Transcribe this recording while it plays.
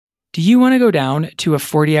Do you want to go down to a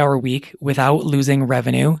 40-hour week without losing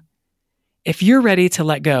revenue? If you're ready to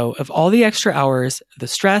let go of all the extra hours, the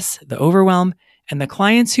stress, the overwhelm, and the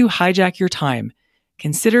clients who hijack your time,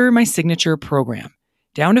 consider my signature program,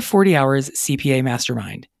 Down to 40 Hours CPA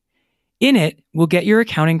Mastermind. In it, we'll get your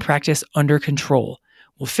accounting practice under control.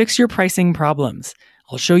 We'll fix your pricing problems.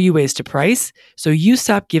 I'll show you ways to price so you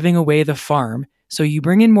stop giving away the farm so you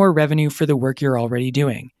bring in more revenue for the work you're already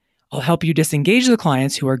doing. I'll help you disengage the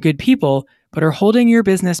clients who are good people but are holding your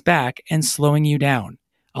business back and slowing you down.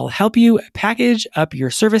 I'll help you package up your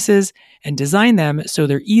services and design them so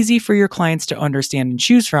they're easy for your clients to understand and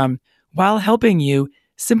choose from, while helping you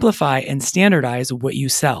simplify and standardize what you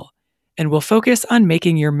sell. And we'll focus on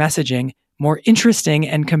making your messaging more interesting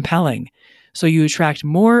and compelling so you attract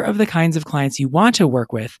more of the kinds of clients you want to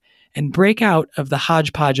work with and break out of the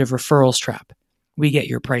hodgepodge of referrals trap. We get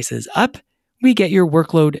your prices up. We get your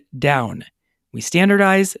workload down. We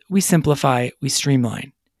standardize, we simplify, we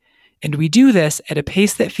streamline. And we do this at a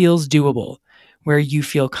pace that feels doable, where you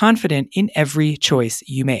feel confident in every choice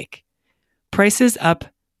you make. Prices up,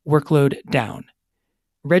 workload down.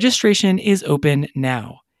 Registration is open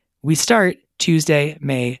now. We start Tuesday,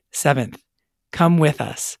 May 7th. Come with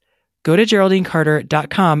us. Go to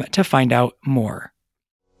GeraldineCarter.com to find out more.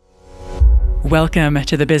 Welcome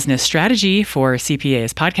to the Business Strategy for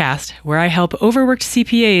CPAs podcast, where I help overworked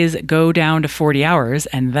CPAs go down to 40 hours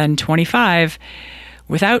and then 25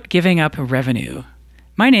 without giving up revenue.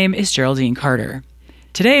 My name is Geraldine Carter.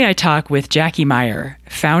 Today I talk with Jackie Meyer,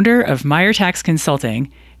 founder of Meyer Tax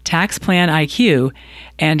Consulting, Tax Plan IQ,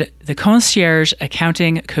 and the Concierge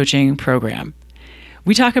Accounting Coaching Program.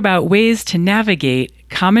 We talk about ways to navigate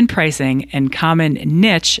common pricing and common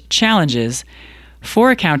niche challenges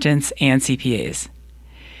for accountants and CPAs.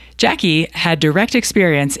 Jackie had direct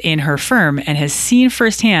experience in her firm and has seen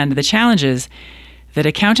firsthand the challenges that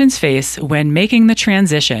accountants face when making the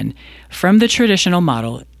transition from the traditional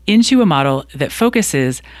model into a model that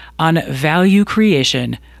focuses on value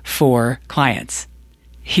creation for clients.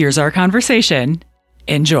 Here's our conversation.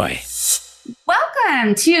 Enjoy.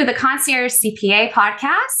 Welcome to the Concierge CPA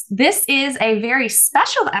podcast. This is a very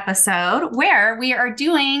special episode where we are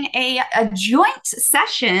doing a joint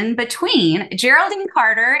session between Geraldine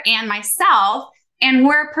Carter and myself. And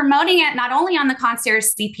we're promoting it not only on the Concierge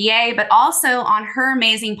CPA, but also on her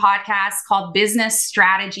amazing podcast called Business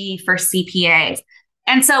Strategy for CPAs.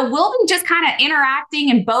 And so we'll be just kind of interacting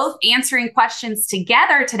and both answering questions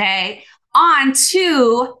together today on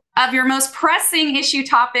two of your most pressing issue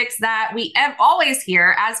topics that we always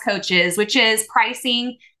hear as coaches, which is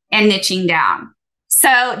pricing and niching down.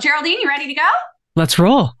 So Geraldine, you ready to go? Let's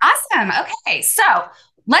roll. Awesome. Okay. So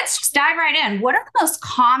let's just dive right in. What are the most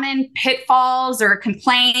common pitfalls or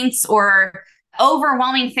complaints or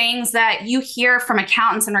overwhelming things that you hear from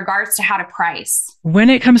accountants in regards to how to price? When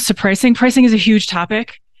it comes to pricing is a huge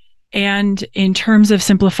topic. And in terms of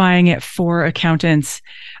simplifying it for accountants,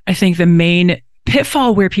 I think the main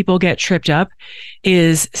pitfall where people get tripped up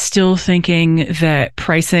is still thinking that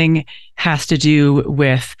pricing has to do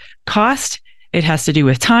with cost, it has to do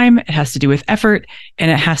with time, it has to do with effort, and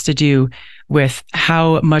it has to do with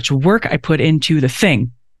how much work I put into the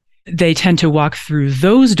thing. They tend to walk through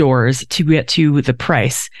those doors to get to the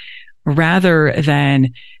price rather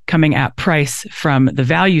than coming at price from the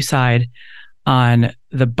value side on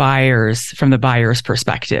the buyer's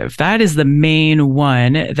perspective. That is the main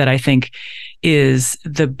one that I think is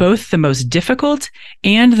both the most difficult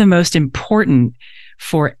and the most important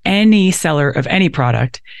for any seller of any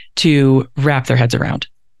product to wrap their heads around.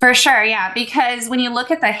 For sure, yeah. Because when you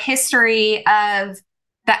look at the history of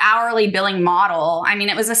the hourly billing model, I mean,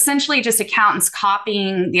 it was essentially just accountants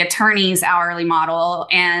copying the attorney's hourly model,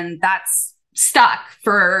 and that's stuck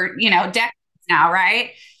for, decades now,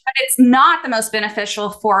 right? But it's not the most beneficial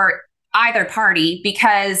for either party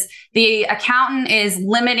because the accountant is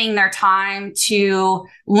limiting their time to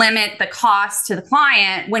limit the cost to the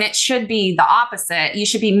client when it should be the opposite. You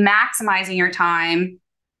should be maximizing your time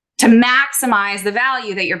to maximize the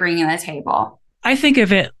value that you're bringing to the table. I think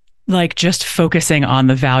of it like just focusing on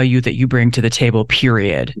the value that you bring to the table,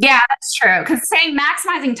 period. Yeah, that's true. Because saying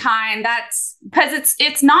maximizing time, that's because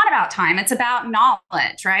it's not about time. It's about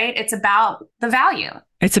knowledge, right? It's about the value.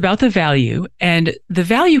 It's about the value, and the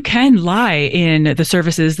value can lie in the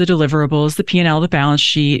services, the deliverables, the P&L, the balance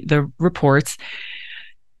sheet, the reports.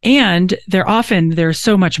 And there's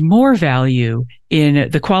so much more value in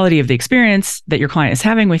the quality of the experience that your client is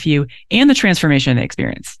having with you and the transformation of the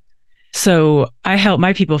experience. So I help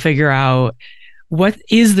my people figure out what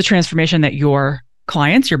is the transformation that your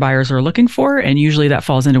clients, your buyers are looking for. And usually that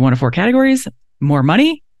falls into one of four categories: more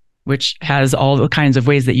money, which has all the kinds of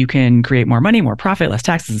ways that you can create more money, more profit, less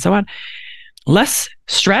taxes, and so on, less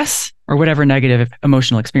stress or whatever negative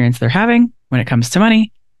emotional experience they're having when it comes to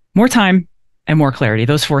money, more time, and more clarity.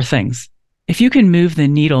 Those 4 things. If you can move the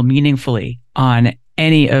needle meaningfully on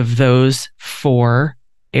any of those 4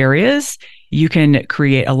 areas, you can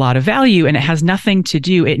create a lot of value, and it has nothing to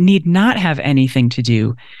do, it need not have anything to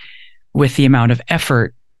do with the amount of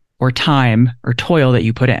effort or time or toil that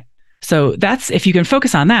you put in. So that's, if you can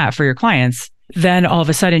focus on that for your clients, then all of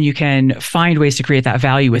a sudden you can find ways to create that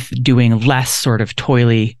value with doing less sort of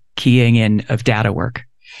toily keying in of data work.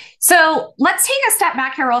 So let's take a step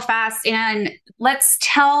back here real fast and let's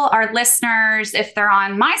tell our listeners, if they're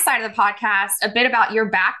on my side of the podcast, a bit about your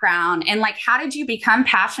background and like, how did you become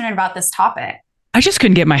passionate about this topic? I just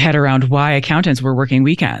couldn't get my head around why accountants were working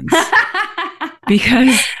weekends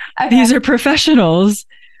because these are professionals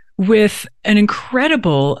with an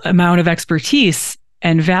incredible amount of expertise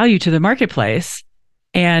and value to the marketplace.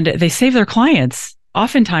 And they save their clients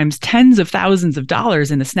oftentimes tens of thousands of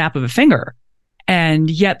dollars in the snap of a finger. And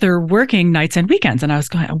yet they're working nights and weekends. And I was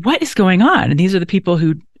going, what is going on? And these are the people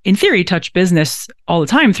who, in theory, touch business all the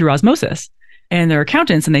time through osmosis. And they're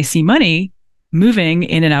accountants and they see money moving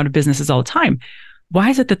in and out of businesses all the time. Why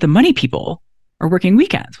is it that the money people are working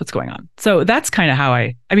weekends? What's going on? So that's kind of how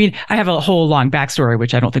I have a whole long backstory,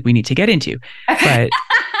 which I don't think we need to get into, but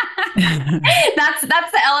that's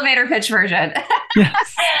the elevator pitch version.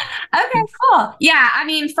 Yes. Okay, cool. Yeah. I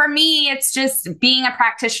mean, for me, it's just being a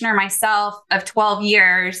practitioner myself of 12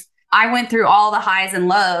 years. I went through all the highs and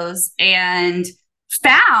lows and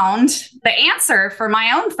found the answer for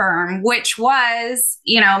my own firm, which was,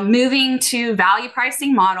 moving to value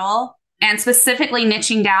pricing model and specifically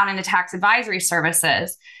niching down into tax advisory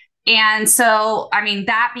services. And so,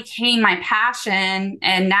 that became my passion.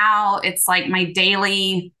 And now it's like my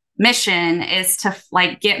daily mission is to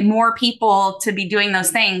get more people to be doing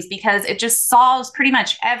those things, because it just solves pretty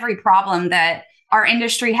much every problem that our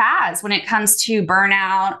industry has when it comes to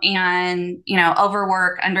burnout and,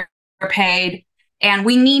 overwork, underpaid. And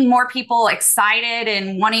we need more people excited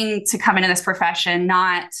and wanting to come into this profession,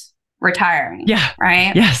 not retiring. Yeah.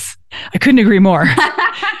 Right. Yes. I couldn't agree more.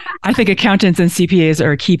 I think accountants and CPAs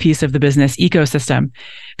are a key piece of the business ecosystem,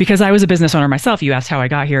 because I was a business owner myself. You asked how I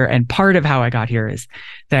got here. And part of how I got here is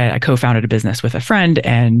that I co-founded a business with a friend.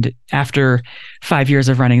 And after 5 years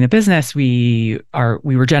of running the business, we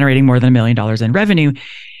were generating more than $1 million in revenue.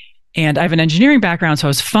 And I have an engineering background, so I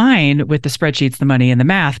was fine with the spreadsheets, the money, and the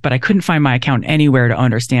math, but I couldn't find my accountant anywhere to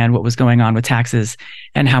understand what was going on with taxes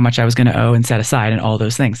and how much I was going to owe and set aside and all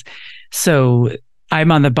those things. So I'm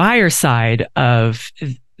on the buyer side of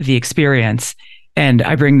the experience, and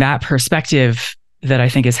I bring that perspective that I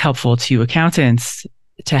think is helpful to accountants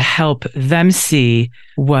to help them see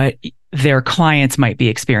what their clients might be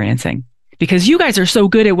experiencing. Because you guys are so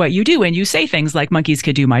good at what you do, and you say things like monkeys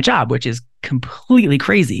could do my job, which is completely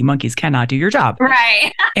crazy. Monkeys cannot do your job.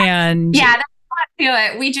 Right. And yeah, that's not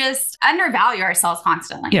do it. We just undervalue ourselves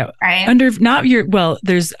constantly. Yeah. Right.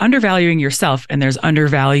 There's undervaluing yourself and there's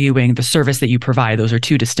undervaluing the service that you provide. Those are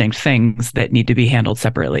two distinct things that need to be handled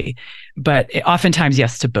separately. But oftentimes,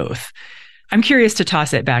 yes, to both. I'm curious to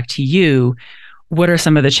toss it back to you. What are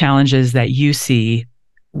some of the challenges that you see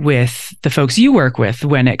with the folks you work with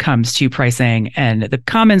when it comes to pricing and the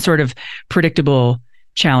common sort of predictable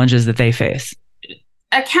challenges that they face?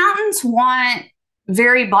 Accountants want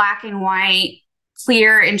very black and white,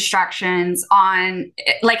 clear instructions on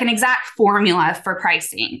like an exact formula for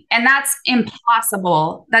pricing. And that's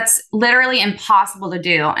impossible. That's literally impossible to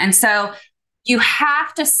do. And so you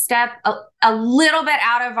have to step a little bit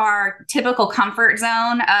out of our typical comfort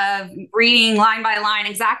zone of reading line by line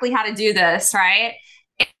exactly how to do this, right?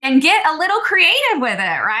 And get a little creative with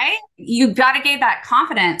it, right? You've got to gain that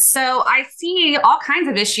confidence. So I see all kinds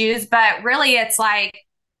of issues, but really it's like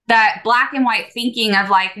that black and white thinking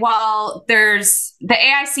of like, well, there's the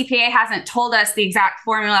AICPA hasn't told us the exact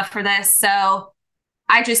formula for this, so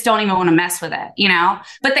I just don't even want to mess with it,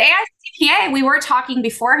 But the AICPA, we were talking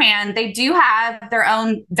beforehand, they do have their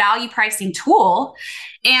own value pricing tool.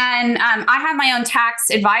 And I have my own tax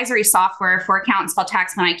advisory software for accountants called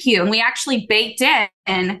TaxMan IQ. And we actually baked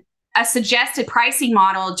in a suggested pricing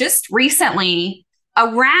model just recently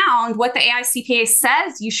around what the AICPA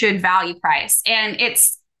says you should value price. And it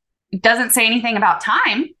doesn't say anything about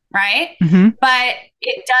time, right? Mm-hmm. But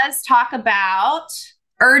it does talk about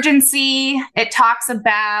urgency. It talks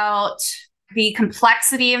about the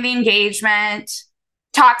complexity of the engagement,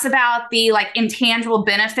 talks about the intangible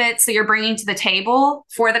benefits that you're bringing to the table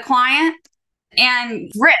for the client,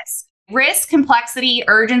 and risk, complexity,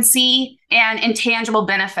 urgency, and intangible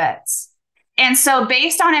benefits. And so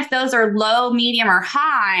based on if those are low, medium, or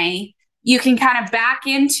high, you can kind of back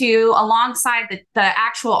into alongside the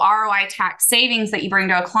actual ROI tax savings that you bring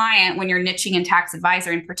to a client when you're niching in tax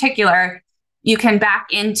advisor in particular, you can back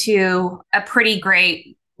into a pretty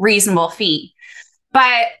great, reasonable fee.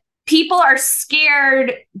 But people are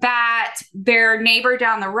scared that their neighbor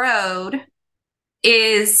down the road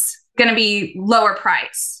is going to be lower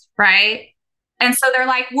price, right? And so they're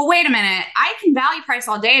like, well, wait a minute, I can value price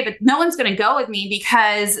all day, but no one's going to go with me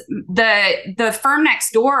because the firm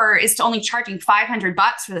next door is only charging $500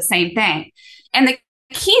 for the same thing. And the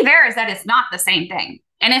key there is that it's not the same thing.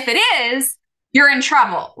 And if it is, you're in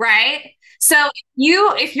trouble, right? So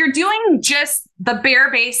if you're doing just the bare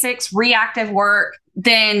basics, reactive work,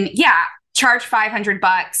 then yeah, charge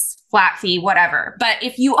 $500, flat fee, whatever. But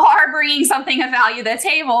if you are bringing something of value to the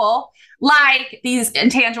table, like these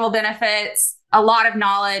intangible benefits, a lot of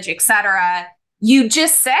knowledge, et cetera, you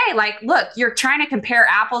just say like, look, you're trying to compare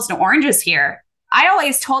apples to oranges here. I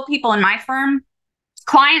always told people in my firm,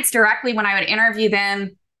 clients directly, when I would interview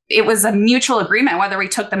them, it was a mutual agreement whether we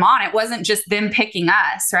took them on. It wasn't just them picking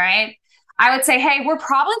us, right? I would say, hey, we're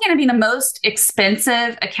probably going to be the most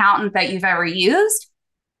expensive accountant that you've ever used,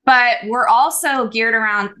 but we're also geared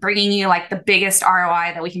around bringing you like the biggest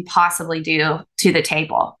ROI that we can possibly do to the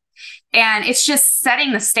table. And it's just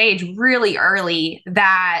setting the stage really early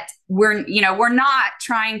that we're not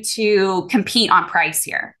trying to compete on price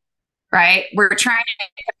here, right? We're trying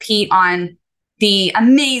to compete on the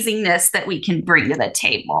amazingness that we can bring to the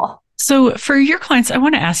table. So for your clients, I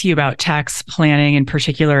want to ask you about tax planning in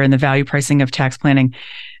particular and the value pricing of tax planning.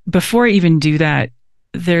 Before I even do that,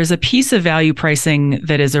 there's a piece of value pricing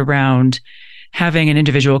that is around having an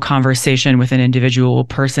individual conversation with an individual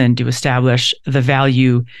person to establish the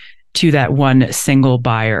value to that one single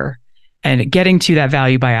buyer and getting to that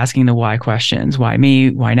value by asking the why questions. Why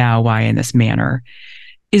me? Why now? Why in this manner?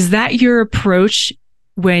 Is that your approach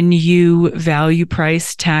when you value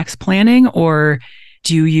price tax planning, or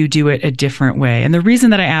do you do it a different way? And the reason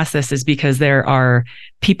that I ask this is because there are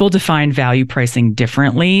people define value pricing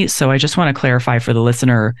differently. So I just want to clarify for the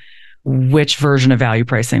listener which version of value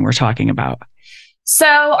pricing we're talking about. So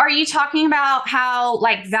are you talking about how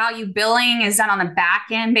like value billing is done on the back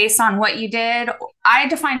end based on what you did? I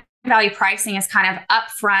define value pricing as kind of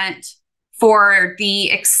upfront for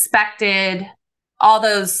the expected, all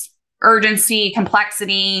those urgency,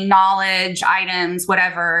 complexity, knowledge, items,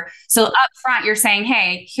 whatever. So upfront, you're saying,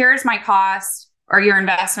 hey, here's my cost or your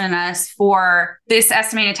investment in us for this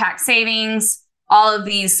estimated tax savings, all of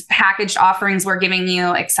these packaged offerings we're giving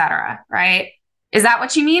you, et cetera, right? Is that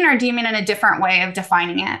what you mean, or do you mean in a different way of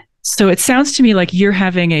defining it? So it sounds to me like you're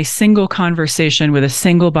having a single conversation with a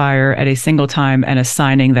single buyer at a single time and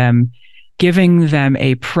assigning them, giving them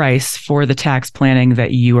a price for the tax planning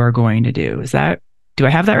that you are going to do. Do I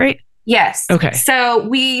have that right? Yes. Okay. So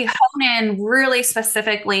we hone in really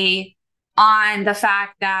specifically on the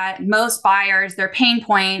fact that most buyers, their pain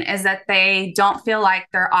point is that they don't feel like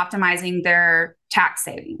they're optimizing their tax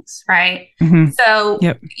savings, right? Mm-hmm. So,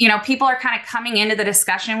 people are kind of coming into the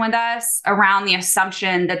discussion with us around the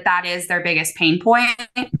assumption that that is their biggest pain point.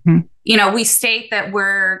 Mm-hmm. We state that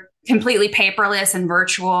we're completely paperless and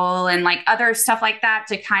virtual and like other stuff like that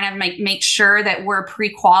to kind of make sure that we're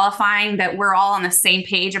pre-qualifying, that we're all on the same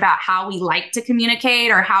page about how we like to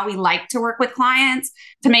communicate or how we like to work with clients,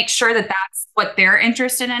 to make sure that that's what they're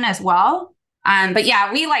interested in as well. But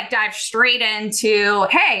yeah, we like dive straight into,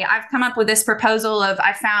 hey, I've come up with this proposal of,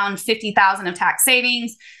 I found 50,000 of tax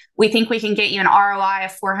savings. We think we can get you an ROI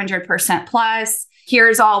of 400% plus.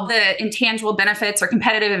 Here's all the intangible benefits or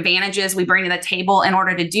competitive advantages we bring to the table in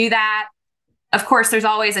order to do that. Of course, there's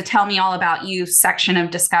always a tell me all about you section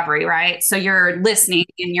of discovery, right? So you're listening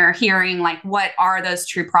and you're hearing like, what are those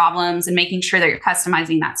true problems and making sure that you're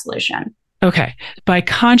customizing that solution. Okay. By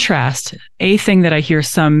contrast, a thing that I hear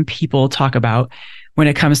some people talk about when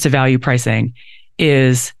it comes to value pricing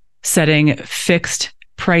is setting fixed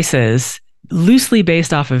prices loosely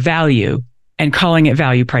based off of value and calling it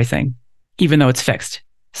value pricing, even though it's fixed.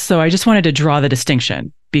 So I just wanted to draw the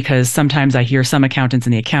distinction because sometimes I hear some accountants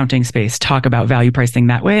in the accounting space talk about value pricing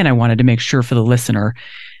that way. And I wanted to make sure for the listener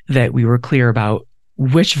that we were clear about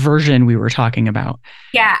which version we were talking about.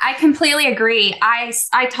 Yeah, I completely agree. I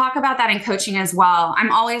talk about that in coaching as well.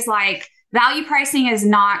 I'm always like, value pricing is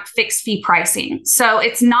not fixed fee pricing. So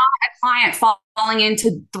it's not a client falling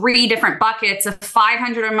into 3 different buckets of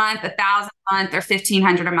 $500 a month, $1,000 a month, or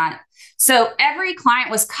 $1,500 a month. So every client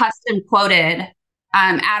was custom quoted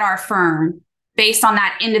at our firm based on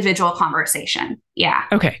that individual conversation. Yeah.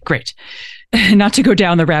 Okay, great. Not to go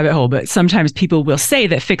down the rabbit hole, but sometimes people will say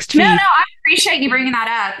that fixed fee. No, I appreciate you bringing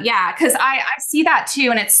that up. Yeah, because I see that too.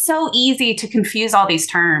 And it's so easy to confuse all these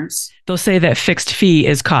terms. They'll say that fixed fee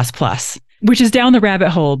is cost plus, which is down the rabbit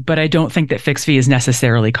hole, but I don't think that fixed fee is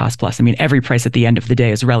necessarily cost plus. I mean, every price at the end of the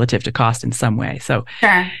day is relative to cost in some way.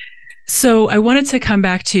 So I wanted to come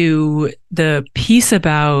back to the piece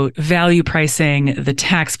about value pricing, the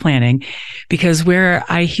tax planning, because where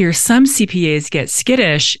I hear some CPAs get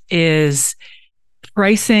skittish is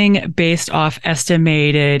pricing based off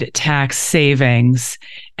estimated tax savings.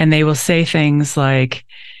 And they will say things like,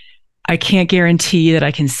 I can't guarantee that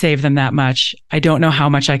I can save them that much. I don't know how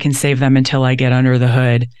much I can save them until I get under the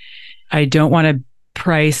hood. I don't want to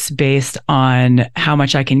price based on how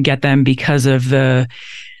much I can get them because of the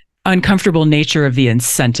uncomfortable nature of the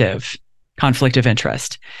incentive, conflict of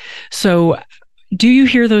interest. So do you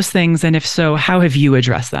hear those things? And if so, how have you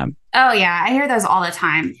addressed them? Oh, yeah, I hear those all the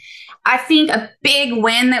time. I think a big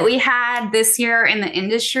win that we had this year in the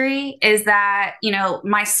industry is that,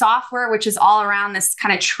 my software, which is all around this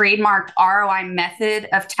kind of trademarked ROI method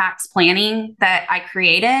of tax planning that I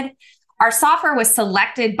created, our software was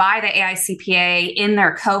selected by the AICPA in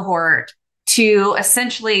their cohort to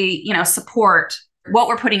essentially, support what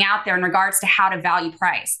we're putting out there in regards to how to value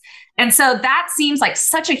price. And so that seems like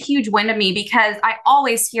such a huge win to me because I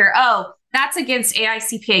always hear, oh, that's against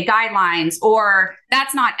AICPA guidelines, or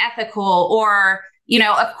that's not ethical, or,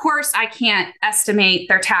 of course I can't estimate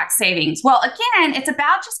their tax savings. Well, again, it's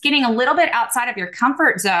about just getting a little bit outside of your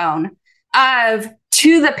comfort zone of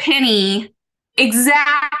to the penny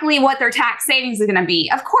exactly what their tax savings is going to be.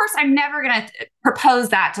 Of course, I'm never going to propose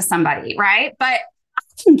that to somebody, right? But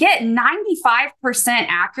I can get 95%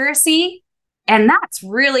 accuracy, and that's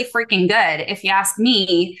really freaking good, if you ask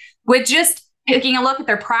me, with just taking a look at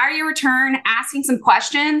their prior year return, asking some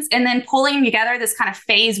questions, and then pulling together this kind of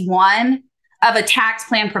phase one of a tax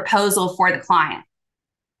plan proposal for the client.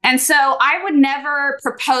 And so I would never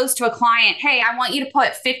propose to a client, hey, I want you to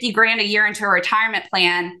put 50 grand a year into a retirement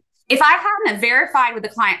plan if I haven't verified with the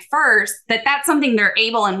client first that that's something they're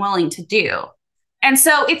able and willing to do. And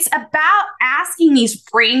so it's about asking these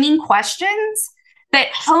framing questions that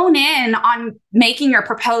hone in on making your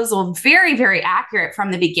proposal very, very accurate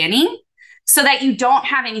from the beginning so that you don't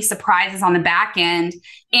have any surprises on the back end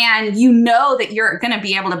and that you're going to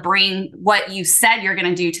be able to bring what you said you're going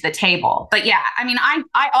to do to the table. But yeah, I mean,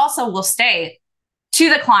 I also will stay to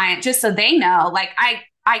the client just so they know, like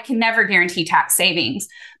I can never guarantee tax savings,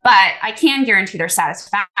 but I can guarantee their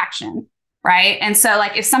satisfaction. Right. And so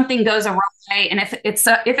like if something goes awry and if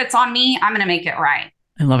it's on me, I'm going to make it right.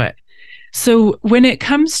 I love it. So when it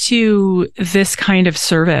comes to this kind of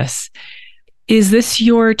service, is this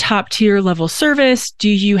your top tier level service? Do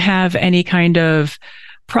you have any kind of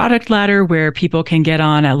product ladder where people can get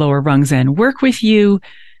on at lower rungs and work with you?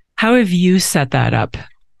 How have you set that up?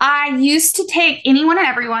 I used to take anyone and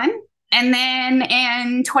everyone. And then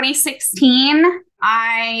in 2016,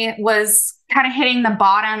 I was kind of hitting the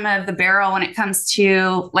bottom of the barrel when it comes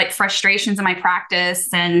to like frustrations in my practice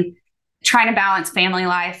and trying to balance family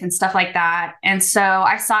life and stuff like that. And so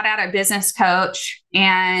I sought out a business coach,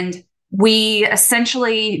 and we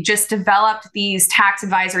essentially just developed these tax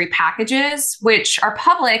advisory packages, which are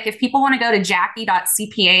public. If people want to go to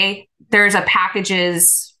jackie.cpa, there's a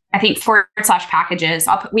packages, I think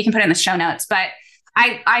 /packages. We can put it in the show notes, but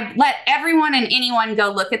I let everyone and anyone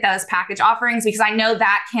go look at those package offerings because I know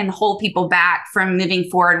that can hold people back from moving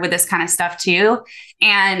forward with this kind of stuff too.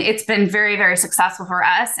 And it's been very, very successful for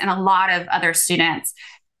us and a lot of other students.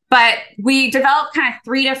 But we developed kind of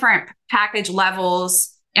 3 different package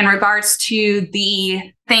levels in regards to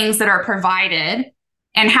the things that are provided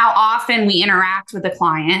and how often we interact with the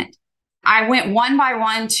client. I went one by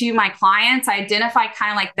one to my clients. I identified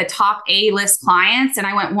kind of like the top A-list clients, and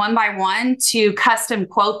I went one by one to custom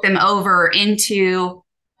quote them over into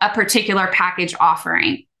a particular package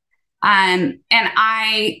offering.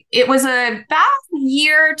 It was about a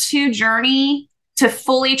year or 2 journey to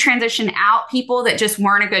fully transition out people that just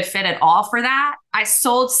weren't a good fit at all for that. I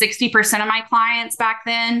sold 60% of my clients back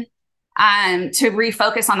then to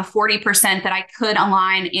refocus on the 40% that I could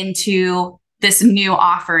align into this new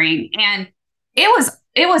offering. And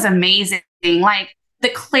it was amazing. Like the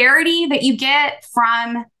clarity that you get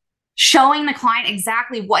from showing the client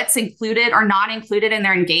exactly what's included or not included in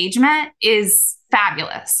their engagement is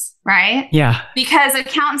fabulous, right? Yeah. Because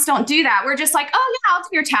accountants don't do that. We're just like, oh yeah, I'll do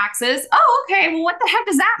your taxes. Oh, okay. Well, what the heck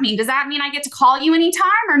does that mean? Does that mean I get to call you anytime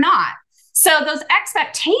or not? So those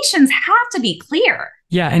expectations have to be clear.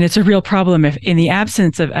 Yeah. And it's a real problem if in the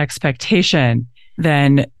absence of expectation,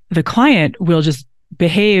 then the client will just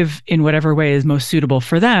behave in whatever way is most suitable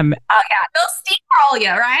for them. Oh yeah, they'll steamroll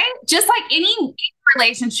you, right? Just like any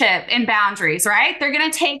relationship and boundaries, right? They're going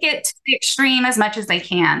to take it to the extreme as much as they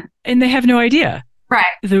can. And they have no idea. Right.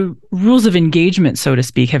 The rules of engagement, so to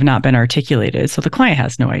speak, have not been articulated. So the client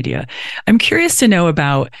has no idea. I'm curious to know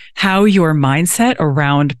about how your mindset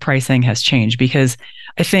around pricing has changed, because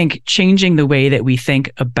I think changing the way that we think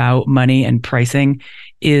about money and pricing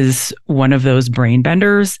is one of those brain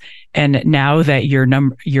benders. And now that you're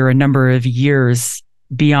a number of years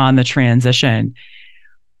beyond the transition,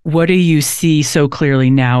 what do you see so clearly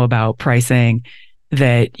now about pricing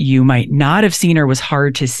that you might not have seen or was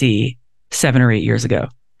hard to see 7 or 8 years ago?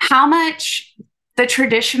 How much the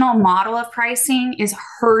traditional model of pricing is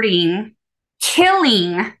hurting,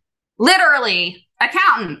 killing, literally,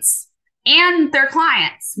 accountants and their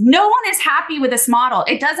clients. No one is happy with this model.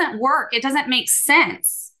 It doesn't work. It doesn't make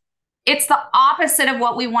sense. It's the opposite of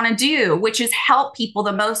what we want to do, which is help people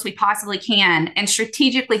the most we possibly can and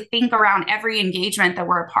strategically think around every engagement that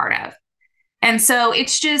we're a part of. And so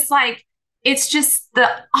it's just the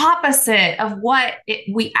opposite of what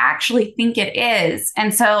we actually think it is.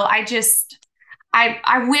 And so I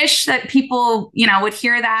wish that people, would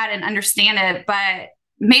hear that and understand it, but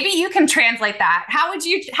maybe you can translate that. How would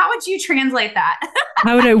you translate that?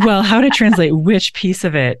 How to translate which piece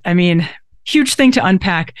of it? I mean, huge thing to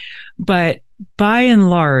unpack, but by and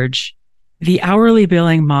large, the hourly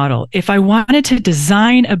billing model, if I wanted to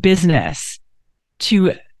design a business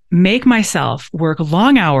to make myself work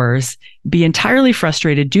long hours, be entirely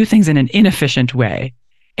frustrated, do things in an inefficient way,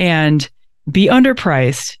 and be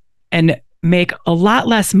underpriced and make a lot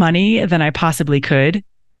less money than I possibly could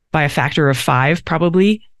by a factor of 5,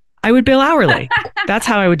 probably, I would bill hourly. That's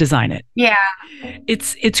how I would design it. Yeah.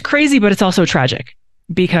 It's crazy, but it's also tragic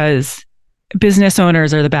because business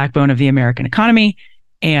owners are the backbone of the American economy,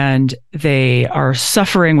 and they are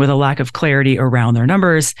suffering with a lack of clarity around their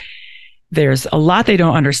numbers. There's a lot they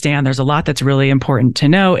don't understand. There's a lot that's really important to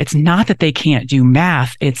know. It's not that they can't do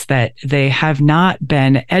math. It's that they have not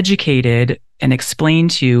been educated and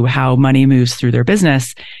explained to how money moves through their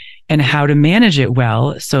business and how to manage it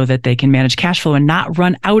well so that they can manage cash flow and not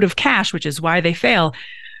run out of cash, which is why they fail.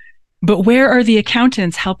 But where are the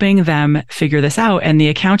accountants helping them figure this out? And the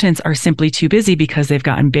accountants are simply too busy because they've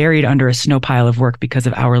gotten buried under a snow pile of work because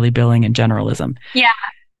of hourly billing and generalism. Yeah.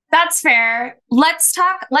 That's fair. Let's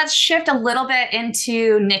shift a little bit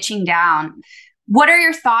into niching down. What are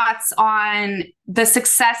your thoughts on the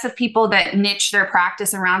success of people that niche their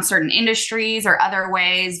practice around certain industries or other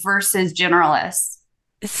ways versus generalists?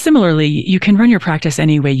 Similarly, you can run your practice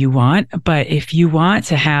any way you want, but if you want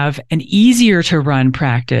to have an easier to run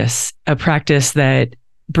practice, a practice that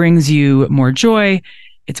brings you more joy,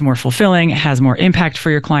 it's more fulfilling, it has more impact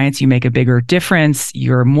for your clients, you make a bigger difference,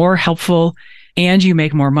 you're more helpful, and you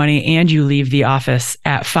make more money, and you leave the office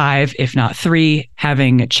at 5, if not 3,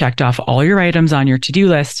 having checked off all your items on your to-do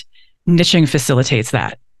list, niching facilitates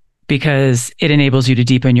that because it enables you to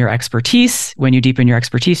deepen your expertise. When you deepen your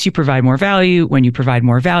expertise, you provide more value. When you provide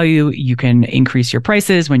more value, you can increase your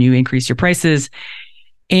prices. When you increase your prices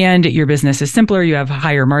and your business is simpler, you have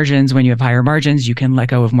higher margins. When you have higher margins, you can let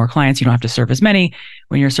go of more clients. You don't have to serve as many.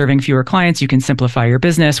 When you're serving fewer clients, you can simplify your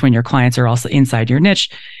business. When your clients are also inside your niche,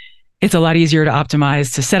 it's a lot easier to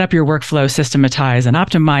optimize, to set up your workflow, systematize and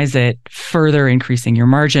optimize it, further increasing your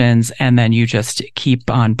margins. And then you just keep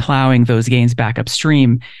on plowing those gains back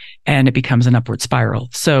upstream and it becomes an upward spiral.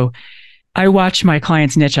 So I watch my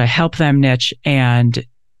clients niche, I help them niche, and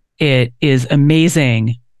it is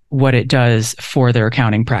amazing what it does for their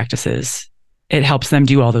accounting practices. It helps them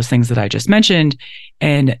do all those things that I just mentioned.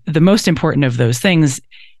 And the most important of those things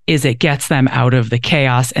is it gets them out of the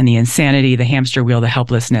chaos and the insanity, the hamster wheel, the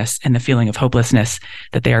helplessness, and the feeling of hopelessness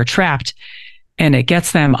that they are trapped. And it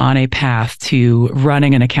gets them on a path to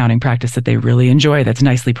running an accounting practice that they really enjoy, that's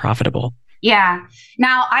nicely profitable. Yeah.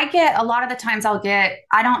 Now a lot of the times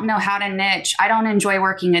I don't know how to niche. I don't enjoy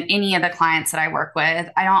working at any of the clients that I work with.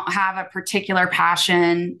 I don't have a particular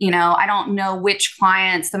passion. I don't know which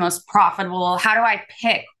client's the most profitable. How do I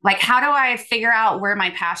pick? How do I figure out where my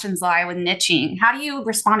passions lie with niching? How do you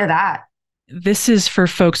respond to that? This is for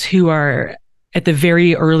folks who are at the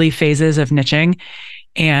very early phases of niching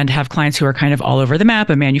and have clients who are kind of all over the map,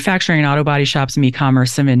 a manufacturing and auto body shop, some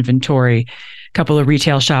e-commerce, some inventory, a couple of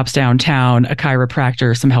retail shops downtown, a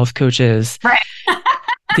chiropractor, some health coaches, right.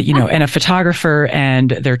 And a photographer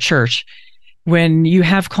and their church. When you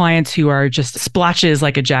have clients who are just splotches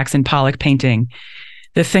like a Jackson Pollock painting,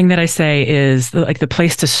 the thing that I say is the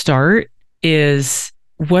place to start is,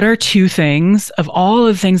 what are 2 things of all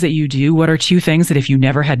of the things that you do? What are 2 things that if you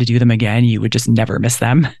never had to do them again, you would just never miss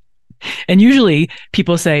them? And usually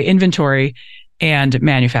people say inventory and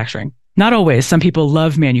manufacturing. Not always. Some people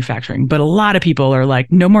love manufacturing, but a lot of people are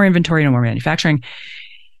like, no more inventory, no more manufacturing.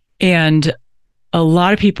 And a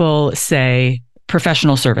lot of people say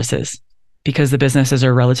professional services because the businesses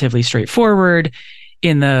are relatively straightforward.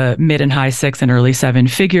 In the mid and high six and early seven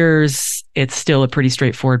figures, it's still a pretty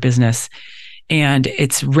straightforward business. And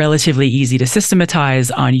it's relatively easy to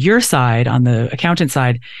systematize on your side, on the accountant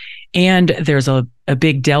side. And there's a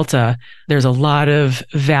big delta. There's a lot of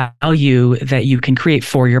value that you can create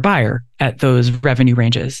for your buyer at those revenue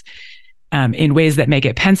ranges in ways that make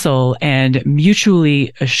it pencil and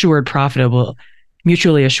mutually assured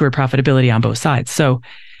profitability on both sides. So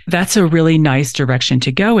that's a really nice direction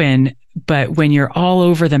to go in. But when you're all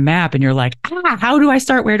over the map and you're like, how do I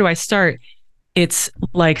start? Where do I start? It's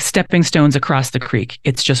like stepping stones across the creek.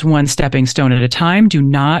 It's just one stepping stone at a time. Do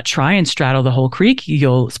not try and straddle the whole creek.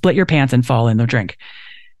 You'll split your pants and fall in the drink.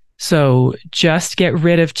 So just get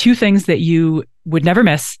rid of two things that you would never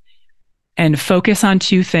miss and focus on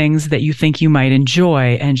two things that you think you might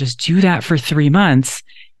enjoy, and just do that for 3 months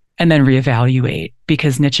and then reevaluate,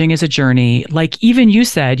 because niching is a journey. Like even you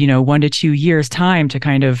said, 1 to 2 years time to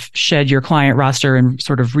kind of shed your client roster and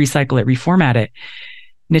sort of recycle it, reformat it.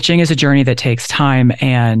 Niching is a journey that takes time,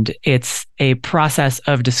 and it's a process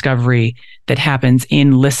of discovery that happens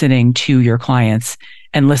in listening to your clients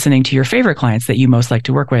and listening to your favorite clients that you most like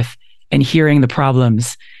to work with and hearing the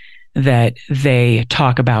problems that they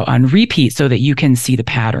talk about on repeat so that you can see the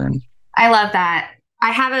pattern. I love that.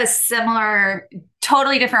 I have a similar,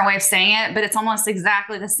 totally different way of saying it, but it's almost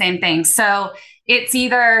exactly the same thing. So it's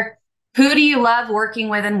either who do you love working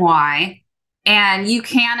with and why? And you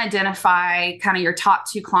can identify kind of your top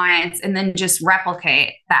 2 clients and then just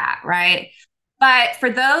replicate that, right? But for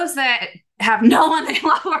those that have no one they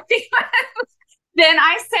love working with, then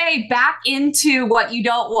I say back into what you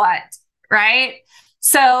don't want, right?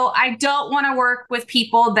 So I don't want to work with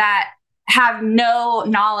people that have no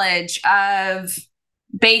knowledge of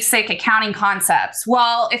basic accounting concepts.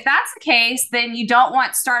 Well, if that's the case, then you don't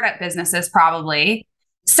want startup businesses probably.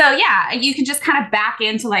 So yeah, you can just kind of back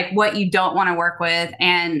into like what you don't want to work with.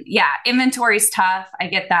 And yeah, inventory is tough. I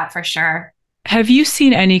get that for sure. Have you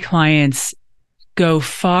seen any clients go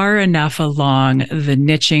far enough along the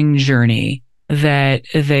niching journey that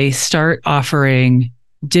they start offering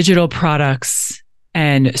digital products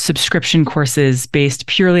and subscription courses based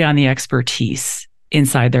purely on the expertise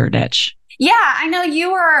inside their niche? Yeah, I know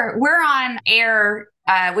we're on air,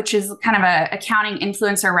 which is kind of a accounting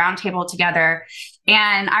influencer roundtable together.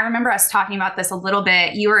 And I remember us talking about this a little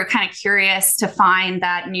bit. You were kind of curious to find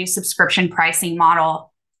that new subscription pricing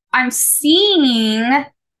model. I'm seeing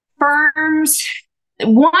firms,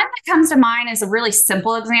 one that comes to mind is a really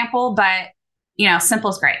simple example, but simple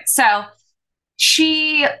is great. So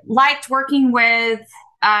she liked working with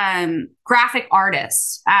graphic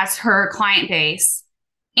artists as her client base.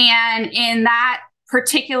 And in that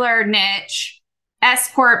particular niche, S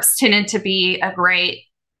Corps tended to be a great,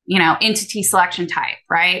 entity selection type,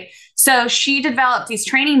 right? So she developed these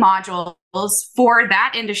training modules for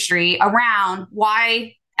that industry around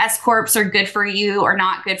why S Corps are good for you or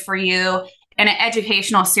not good for you, and an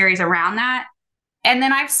educational series around that. And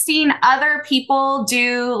then I've seen other people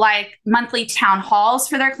do like monthly town halls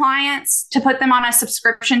for their clients to put them on a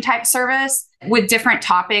subscription type service with different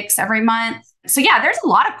topics every month. So yeah, there's a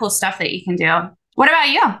lot of cool stuff that you can do. What about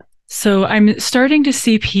you? So I'm starting to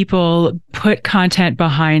see people put content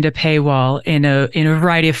behind a paywall in a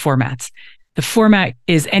variety of formats. The format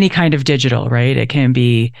is any kind of digital, right? It can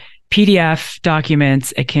be PDF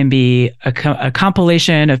documents. It can be a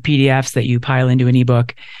compilation of PDFs that you pile into an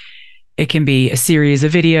ebook. It can be a series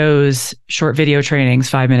of videos, short video trainings,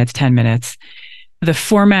 5 minutes, 10 minutes. The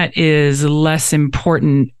format is less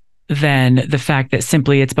important than the fact that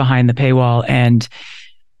simply it's behind the paywall. And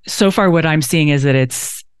so far, what I'm seeing is that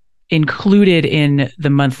it's included in the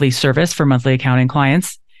monthly service for monthly accounting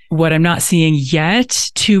clients. What I'm not seeing yet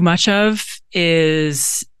too much of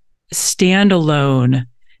is standalone,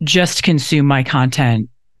 just consume my content,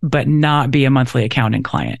 but not be a monthly accounting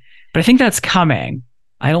client. But I think that's coming.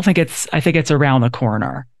 I think it's around the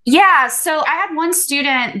corner. Yeah. So I had one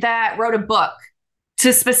student that wrote a book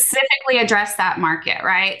to specifically address that market,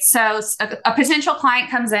 right? So a potential client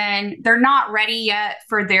comes in, they're not ready yet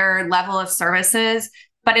for their level of services,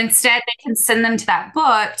 but instead they can send them to that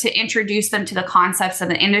book to introduce them to the concepts of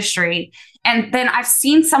the industry. And then I've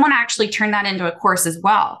seen someone actually turn that into a course as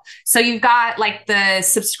well. So you've got like the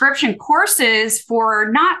subscription courses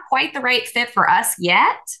for not quite the right fit for us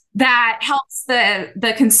yet that helps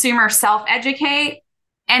the consumer self-educate.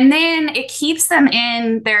 And then it keeps them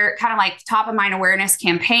in their kind of like top of mind awareness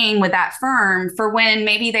campaign with that firm for when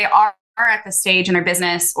maybe they are at the stage in their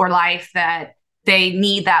business or life that they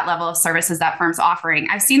need that level of services that firm's offering.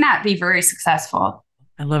 I've seen that be very successful.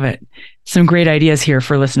 I love it. Some great ideas here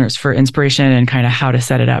for listeners for inspiration and kind of how to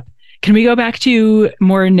set it up. Can we go back to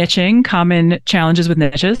more niching, common challenges with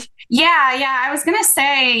niches? Yeah. I was going to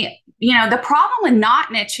say, the problem with not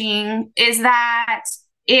niching is that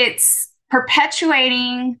it's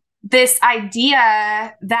perpetuating this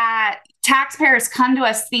idea that taxpayers come to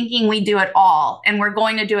us thinking we do it all and we're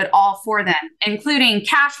going to do it all for them, including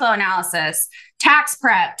cash flow analysis, tax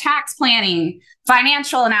prep, tax planning,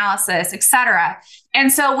 financial analysis, et cetera.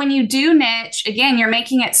 And so when you do niche, again, you're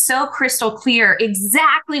making it so crystal clear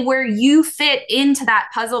exactly where you fit into that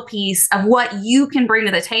puzzle piece of what you can bring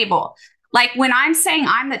to the table. Like when I'm saying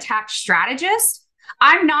I'm the tax strategist,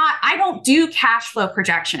 I don't do cash flow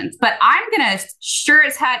projections, but I'm going to sure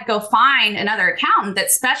as heck go find another accountant that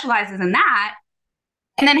specializes in that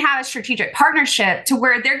and then have a strategic partnership to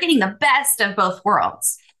where they're getting the best of both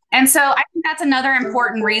worlds. And so I think that's another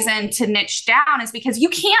important reason to niche down is because you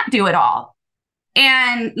can't do it all.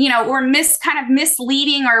 And, we're kind of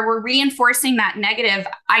misleading or we're reinforcing that negative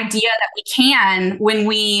idea that we can when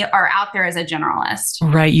we are out there as a generalist.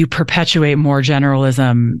 Right. You perpetuate more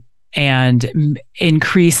generalism and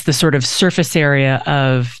increase the sort of surface area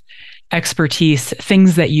of expertise,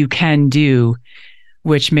 things that you can do,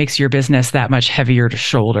 which makes your business that much heavier to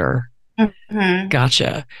shoulder. Mm-hmm.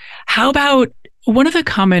 Gotcha. How about one of the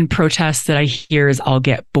common protests that I hear is I'll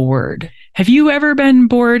get bored. Have you ever been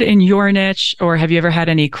bored in your niche, or have you ever had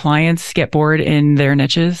any clients get bored in their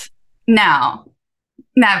niches? No,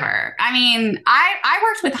 never. I mean, I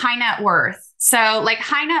worked with high net worth. So like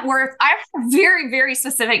high net worth, I have a very, very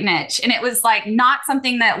specific niche. And it was like not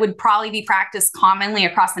something that would probably be practiced commonly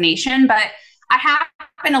across the nation, but I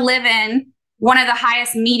happen to live in one of the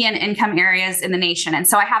highest median income areas in the nation. And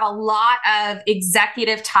so I have a lot of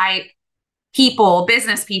executive type people,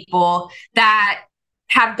 business people that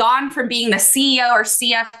have gone from being the CEO or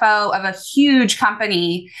CFO of a huge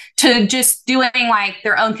company to just doing like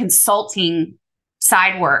their own consulting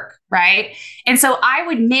side work, right? And so I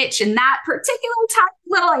would niche in that particular type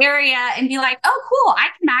little area and be like, oh, cool, I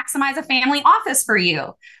can maximize a family office for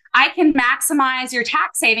you. I can maximize your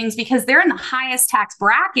tax savings because they're in the highest tax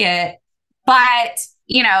bracket. But,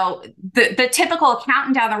 the typical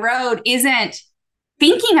accountant down the road isn't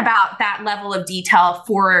thinking about that level of detail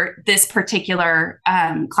for this particular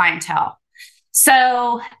clientele.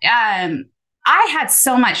 So I had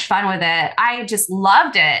so much fun with it. I just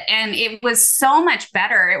loved it. And it was so much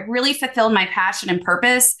better. It really fulfilled my passion and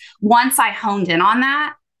purpose once I honed in on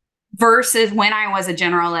that versus when I was a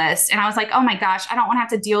generalist. And I was like, oh my gosh, I don't want to have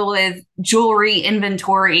to deal with jewelry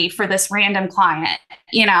inventory for this random client,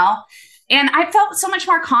 And I felt so much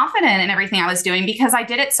more confident in everything I was doing because I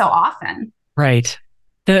did it so often. Right.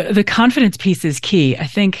 The confidence piece is key. I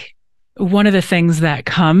think one of the things that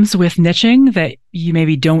comes with niching that you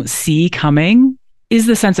maybe don't see coming is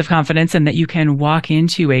the sense of confidence and that you can walk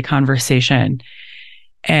into a conversation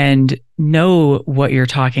and know what you're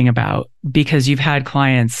talking about because you've had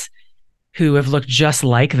clients who have looked just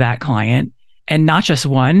like that client and not just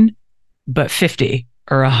one, but 50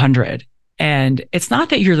 or 100. And it's not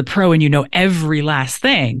that you're the pro and you know every last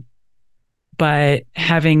thing, but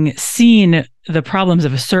having seen the problems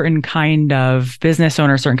of a certain kind of business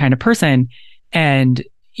owner, a certain kind of person, and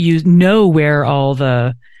you know where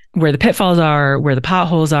the pitfalls are, where the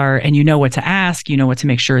potholes are, and you know what to ask, you know what to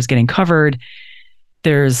make sure is getting covered.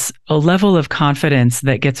 There's a level of confidence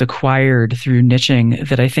that gets acquired through niching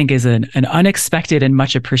that I think is an unexpected and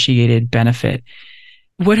much appreciated benefit.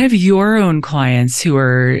 What have your own clients who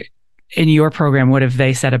are in your program, what have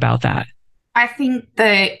they said about that? I think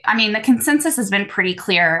the consensus has been pretty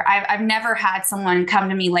clear. I've never had someone come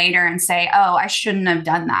to me later and say, oh, I shouldn't have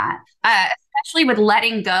done that. Especially with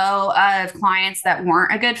letting go of clients that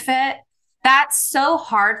weren't a good fit. That's so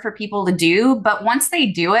hard for people to do. But once they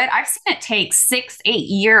do it, I've seen it take 6-8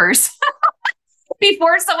 years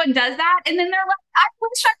before someone does that. And then they're like, I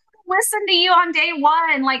wish I listened to you on day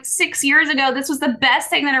one, like 6 years ago. This was the best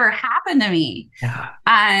thing that ever happened to me. Yeah.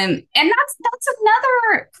 And that's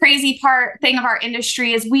another crazy thing of our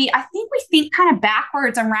industry is I think we think kind of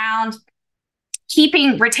backwards around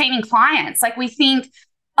retaining clients. Like we think,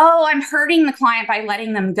 oh, I'm hurting the client by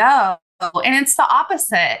letting them go. And it's the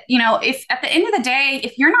opposite. If at the end of the day,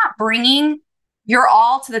 if you're not bringing your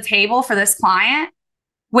all to the table for this client,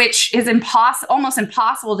 which is almost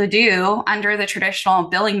impossible to do under the traditional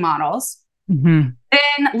billing models, then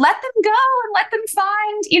let them go and let them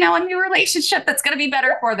find, a new relationship that's going to be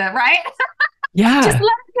better for them, right? Just Yeah. let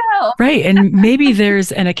it go. Right. And maybe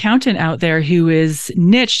there's an accountant out there who is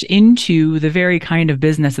niched into the very kind of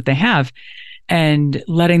business that they have, and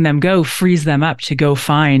letting them go frees them up to go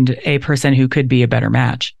find a person who could be a better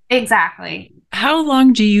match. Exactly. How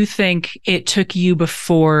long do you think it took you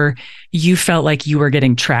before you felt like you were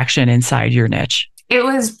getting traction inside your niche? It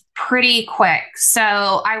was pretty quick. So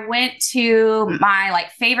I went to my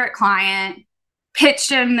favorite client, pitched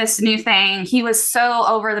him this new thing. He was so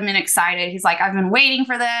over the moon excited. He's like, I've been waiting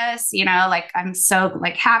for this, I'm so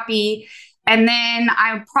happy. And then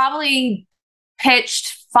I probably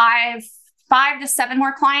pitched five to seven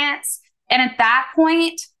more clients. And at that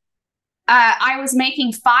point, I was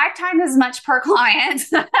making 5 times as much per client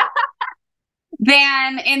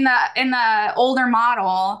than in the older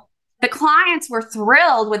model. The clients were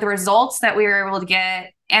thrilled with the results that we were able to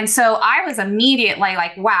get. And so I was immediately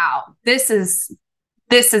like, wow, this is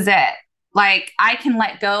it. I can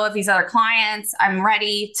let go of these other clients. I'm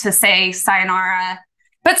ready to say sayonara.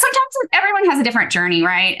 But sometimes everyone has a different journey,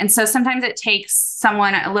 right? And so sometimes it takes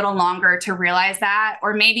someone a little longer to realize that,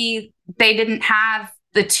 or maybe they didn't have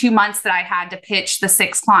the 2 months that I had to pitch the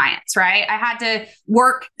 6 clients, right? I had to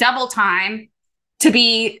work double time to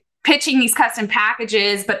be pitching these custom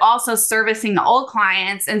packages, but also servicing the old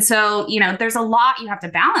clients. And so, there's a lot you have to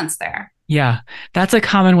balance there. Yeah, that's a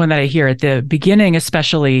common one that I hear at the beginning,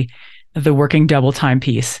 especially the working double time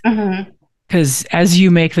piece. Because as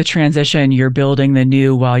you make the transition, you're building the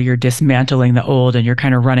new while you're dismantling the old, and you're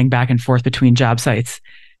kind of running back and forth between job sites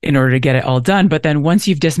in order to get it all done. But then once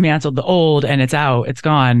you've dismantled the old and it's out, it's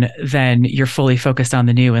gone, then you're fully focused on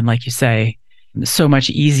the new. And like you say, so much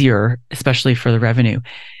easier, especially for the revenue.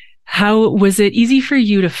 How was it easy for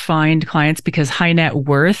you to find clients? Because high net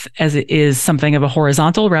worth, as it is something of a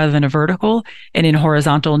horizontal rather than a vertical, and in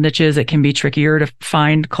horizontal niches, it can be trickier to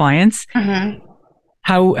find clients.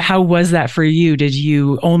 How was that for you? Did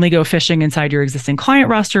you only go fishing inside your existing client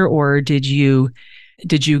roster, or did you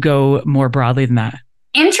go more broadly than that?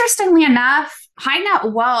 Interestingly enough, high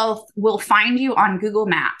net wealth will find you on Google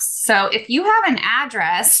Maps. So if you have an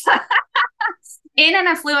address in an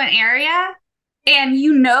affluent area and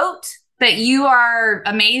you note that you are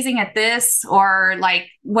amazing at this, or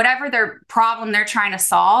whatever their problem they're trying to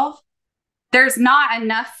solve, there's not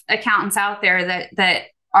enough accountants out there that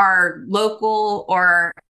are local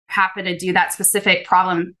or happen to do that specific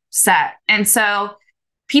problem set. And so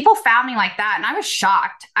people found me like that, and I was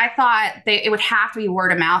shocked. I thought it would have to be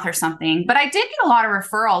word of mouth or something, but I did get a lot of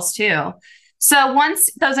referrals too. So once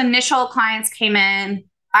those initial clients came in,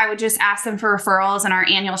 I would just ask them for referrals in our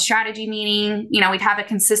annual strategy meeting. We'd have a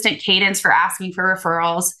consistent cadence for asking for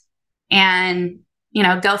referrals, and,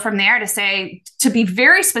 go from there to be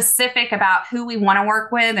very specific about who we want to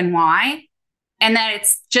work with and why. And that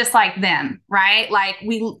it's just like them, right?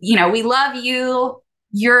 We love you.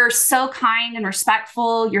 You're so kind and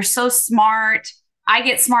respectful. You're so smart. I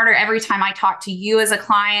get smarter every time I talk to you as a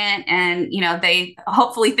client, and, they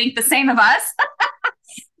hopefully think the same of us.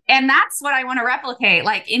 And that's what I want to replicate,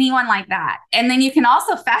 anyone like that. And then you can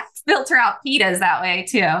also filter out PITAs that way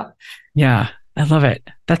too. Yeah, I love it.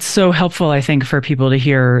 That's so helpful, I think, for people to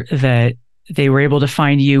hear that they were able to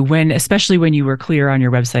find you especially when you were clear on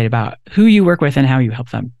your website about who you work with and how you help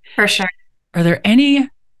them. For sure. Are there any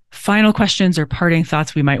final questions or parting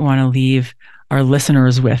thoughts we might want to leave our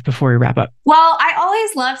listeners with before we wrap up? Well, I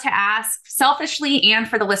always love to ask, selfishly and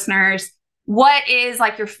for the listeners, what is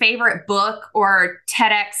your favorite book or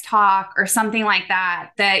TEDx talk or something like that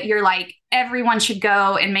you're everyone should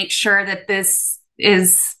go and make sure that this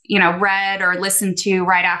is, read or listened to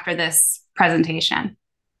right after this presentation?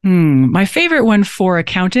 My favorite one for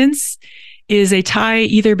accountants is a tie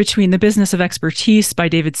either between The Business of Expertise by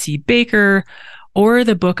David C. Baker or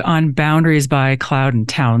the book on boundaries by Cloud and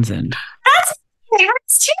Townsend. That's my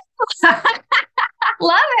favorites too.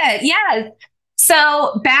 Love it. Yes.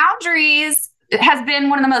 So Boundaries has been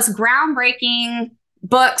one of the most groundbreaking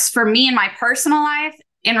books for me in my personal life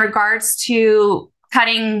in regards to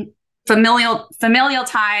cutting familial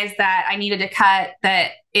ties that I needed to cut,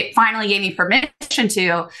 that it finally gave me permission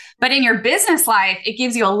to. But in your business life, it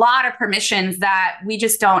gives you a lot of permissions that we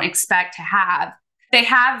just don't expect to have. They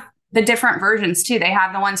have the different versions too. They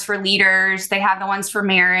have the ones for leaders, they have the ones for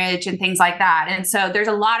marriage and things like that. And so there's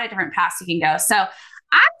a lot of different paths you can go. So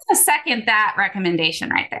I'm going to second that recommendation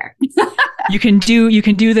right there. You can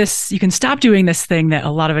do this. You can stop doing this thing that a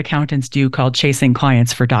lot of accountants do called chasing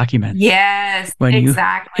clients for documents. Yes, when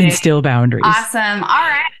exactly. You instill boundaries. Awesome. All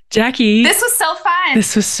right. Jackie, this was so fun.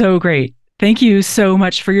 This was so great. Thank you so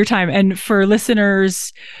much for your time. And for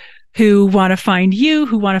listeners who want to find you,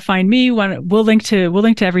 who want to find me, we'll link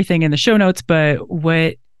to everything in the show notes. But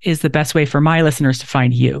what is the best way for my listeners to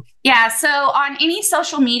find you? Yeah, so on any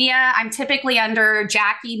social media, I'm typically under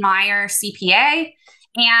Jackie Meyer CPA.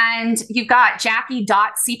 And you've got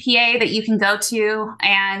jackie.cpa that you can go to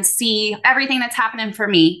and see everything that's happening for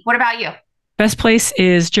me. What about you? Best place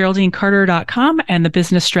is GeraldineCarter.com and the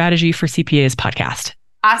Business Strategy for CPAs podcast.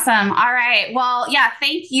 Awesome. All right. Well, yeah,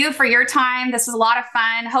 thank you for your time. This was a lot of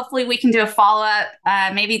fun. Hopefully we can do a follow-up,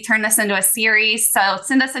 maybe turn this into a series. So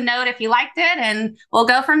send us a note if you liked it and we'll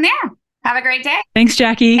go from there. Have a great day. Thanks,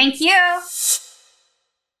 Jackie. Thank you.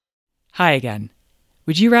 Hi again.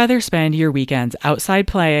 Would you rather spend your weekends outside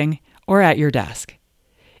playing or at your desk?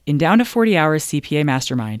 In Down to 40 Hours CPA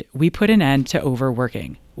Mastermind, we put an end to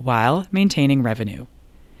overworking while maintaining revenue.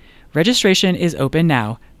 Registration is open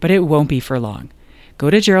now, but it won't be for long. Go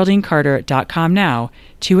to GeraldineCarter.com now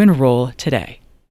to enroll today.